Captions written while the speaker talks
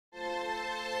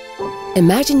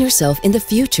Imagine yourself in the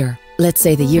future, let's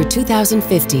say the year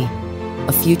 2050,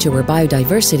 a future where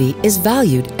biodiversity is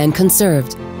valued and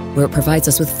conserved, where it provides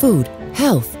us with food,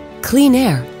 health, clean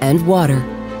air, and water.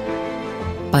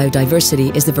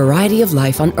 Biodiversity is the variety of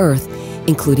life on Earth,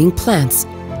 including plants,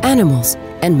 animals,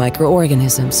 and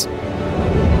microorganisms.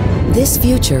 This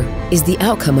future is the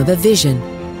outcome of a vision,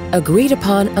 agreed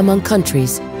upon among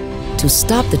countries, to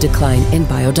stop the decline in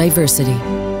biodiversity.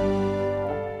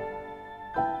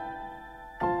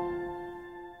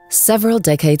 Several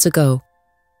decades ago,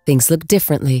 things looked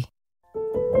differently.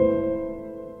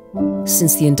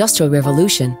 Since the Industrial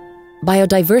Revolution,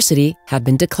 biodiversity had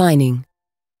been declining.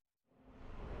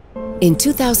 In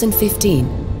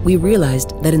 2015, we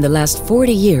realized that in the last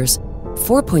 40 years,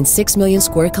 4.6 million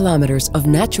square kilometers of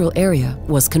natural area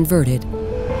was converted.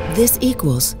 This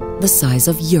equals the size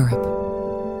of Europe.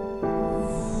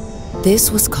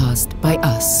 This was caused by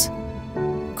us.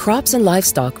 Crops and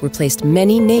livestock replaced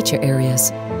many nature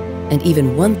areas, and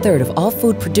even 1/3 of all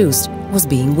food produced was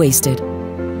being wasted.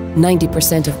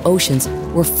 90% of oceans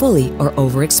were fully or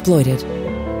overexploited.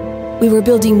 We were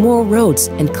building more roads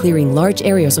and clearing large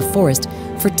areas of forest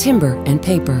for timber and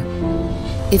paper.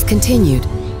 If continued,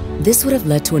 this would have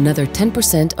led to another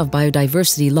 10% of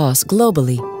biodiversity loss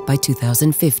globally by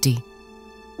 2050.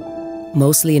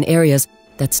 Mostly in areas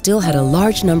that still had a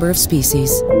large number of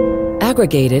species.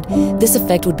 Aggregated, this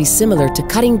effect would be similar to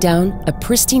cutting down a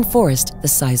pristine forest the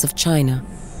size of China.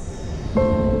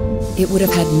 It would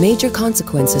have had major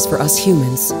consequences for us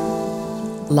humans.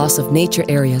 Loss of nature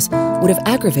areas would have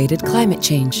aggravated climate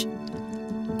change.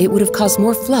 It would have caused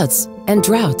more floods and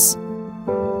droughts.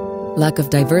 Lack of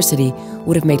diversity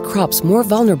would have made crops more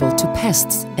vulnerable to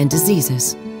pests and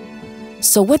diseases.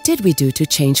 So what did we do to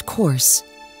change course?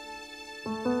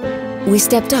 We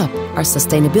stepped up our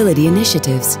sustainability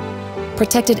initiatives.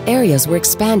 Protected areas were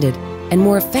expanded and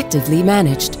more effectively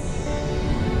managed.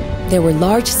 There were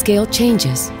large-scale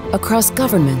changes across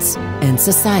governments and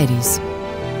societies.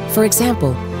 For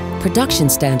example, production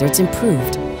standards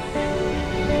improved.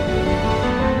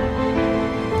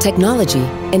 Technology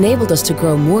enabled us to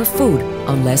grow more food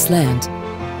on less land.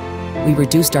 We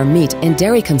reduced our meat and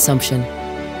dairy consumption,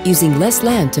 using less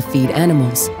land to feed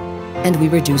animals, and we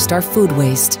reduced our food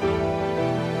waste.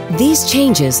 These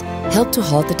changes helped to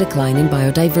halt the decline in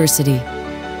biodiversity.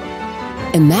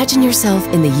 Imagine yourself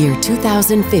in the year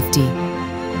 2050.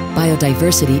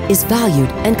 Biodiversity is valued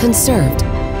and conserved.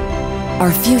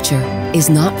 Our future is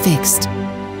not fixed.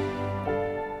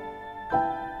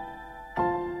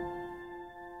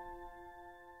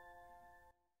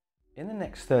 In the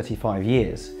next 35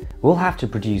 years, we'll have to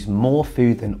produce more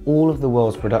food than all of the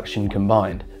world's production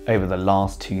combined over the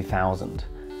last 2000.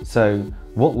 So,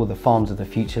 what will the farms of the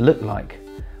future look like?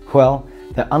 Well,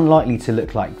 they're unlikely to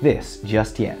look like this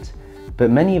just yet,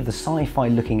 but many of the sci-fi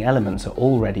looking elements are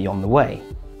already on the way.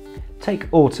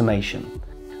 Take automation.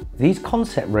 These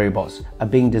concept robots are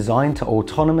being designed to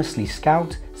autonomously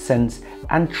scout, sense,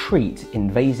 and treat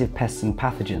invasive pests and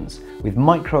pathogens with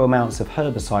micro amounts of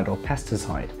herbicide or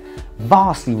pesticide,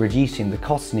 vastly reducing the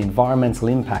costs and environmental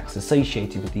impacts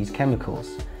associated with these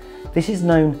chemicals. This is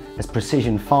known as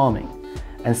precision farming.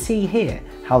 And see here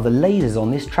how the lasers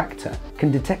on this tractor can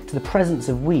detect the presence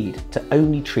of weed to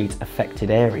only treat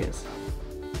affected areas.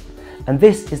 And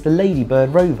this is the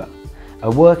Ladybird rover,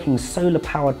 a working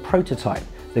solar-powered prototype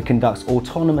that conducts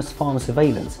autonomous farm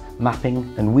surveillance,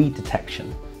 mapping and weed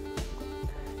detection.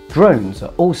 Drones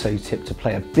are also tipped to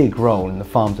play a big role in the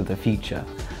farms of the future,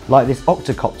 like this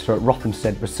octocopter at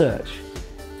Rothamsted Research.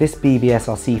 This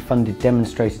BBSRC funded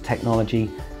demonstrator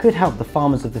technology could help the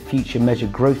farmers of the future measure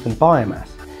growth and biomass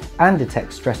and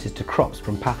detect stresses to crops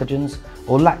from pathogens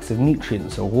or lacks of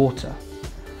nutrients or water.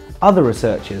 Other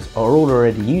researchers are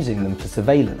already using them for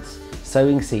surveillance,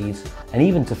 sowing seeds, and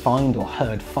even to find or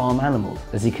herd farm animals,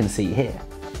 as you can see here.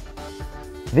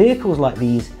 Vehicles like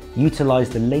these utilise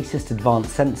the latest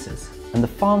advanced sensors, and the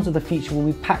farms of the future will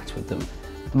be packed with them.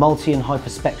 Multi and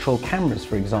hyperspectral cameras,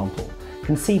 for example,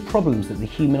 can see problems that the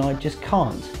human eye just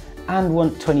can't, and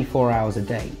want 24 hours a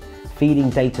day, feeding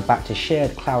data back to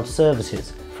shared cloud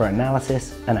services for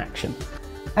analysis and action.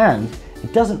 And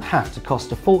it doesn't have to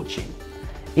cost a fortune.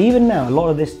 Even now, a lot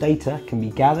of this data can be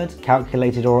gathered,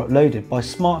 calculated or uploaded by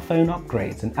smartphone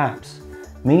upgrades and apps,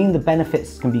 meaning the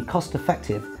benefits can be cost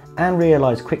effective and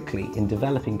realised quickly in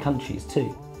developing countries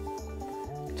too.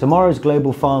 Tomorrow's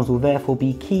global farms will therefore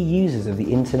be key users of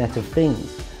the Internet of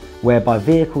Things, whereby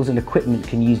vehicles and equipment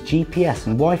can use GPS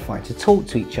and Wi-Fi to talk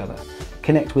to each other,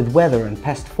 connect with weather and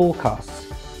pest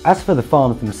forecasts. As for the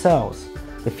farms themselves,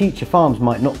 the future farms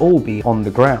might not all be on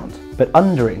the ground, but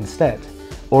under it instead,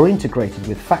 or integrated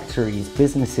with factories,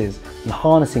 businesses and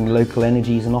harnessing local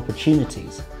energies and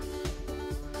opportunities.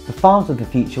 The farms of the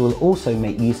future will also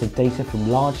make use of data from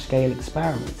large-scale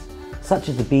experiments, such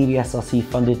as the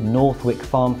BBSRC-funded Northwick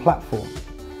Farm platform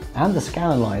and the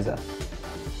Scanalyzer.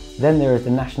 Then there is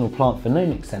the National Plant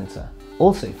Phenomics Centre,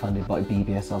 also funded by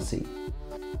BBSRC.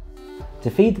 To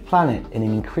feed the planet in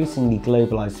an increasingly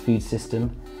globalised food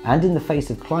system and in the face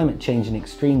of climate change and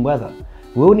extreme weather,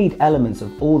 we'll need elements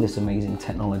of all this amazing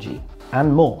technology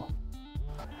and more.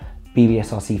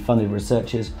 BBSRC-funded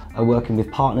researchers are working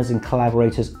with partners and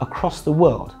collaborators across the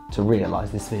world to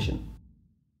realise this vision.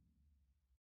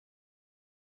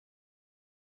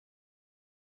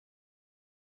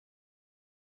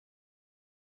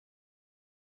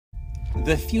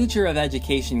 The future of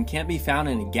education can't be found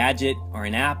in a gadget or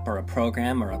an app or a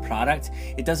program or a product.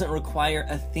 It doesn't require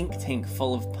a think tank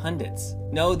full of pundits.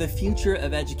 No, the future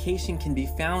of education can be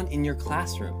found in your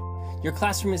classroom. Your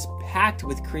classroom is packed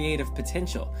with creative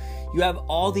potential. You have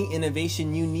all the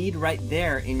innovation you need right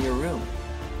there in your room,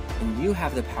 and you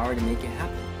have the power to make it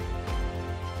happen.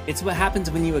 It's what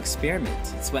happens when you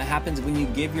experiment. It's what happens when you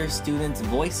give your students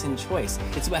voice and choice.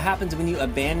 It's what happens when you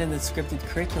abandon the scripted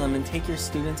curriculum and take your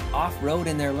students off-road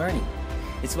in their learning.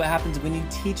 It's what happens when you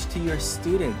teach to your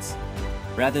students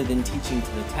rather than teaching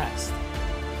to the test.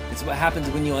 It's what happens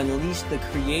when you unleash the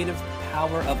creative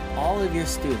power of all of your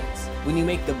students, when you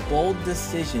make the bold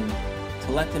decision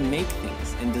to let them make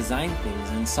things and design things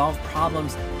and solve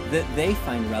problems that they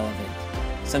find relevant.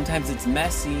 Sometimes it's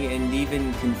messy and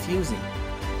even confusing.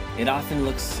 It often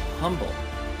looks humble.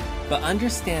 But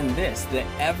understand this, that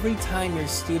every time your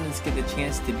students get the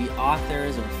chance to be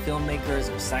authors or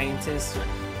filmmakers or scientists or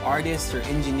artists or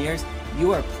engineers,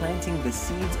 you are planting the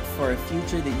seeds for a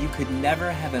future that you could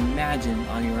never have imagined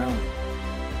on your own.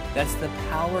 That's the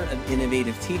power of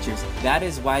innovative teachers. That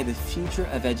is why the future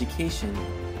of education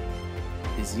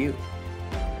is you.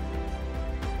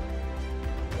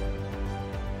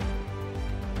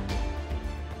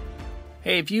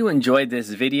 Hey, if you enjoyed this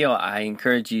video, I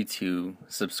encourage you to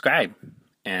subscribe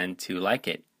and to like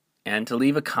it and to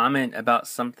leave a comment about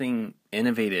something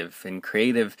innovative and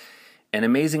creative and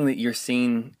amazing that you're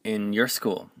seeing in your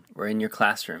school or in your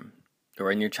classroom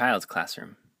or in your child's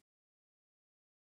classroom.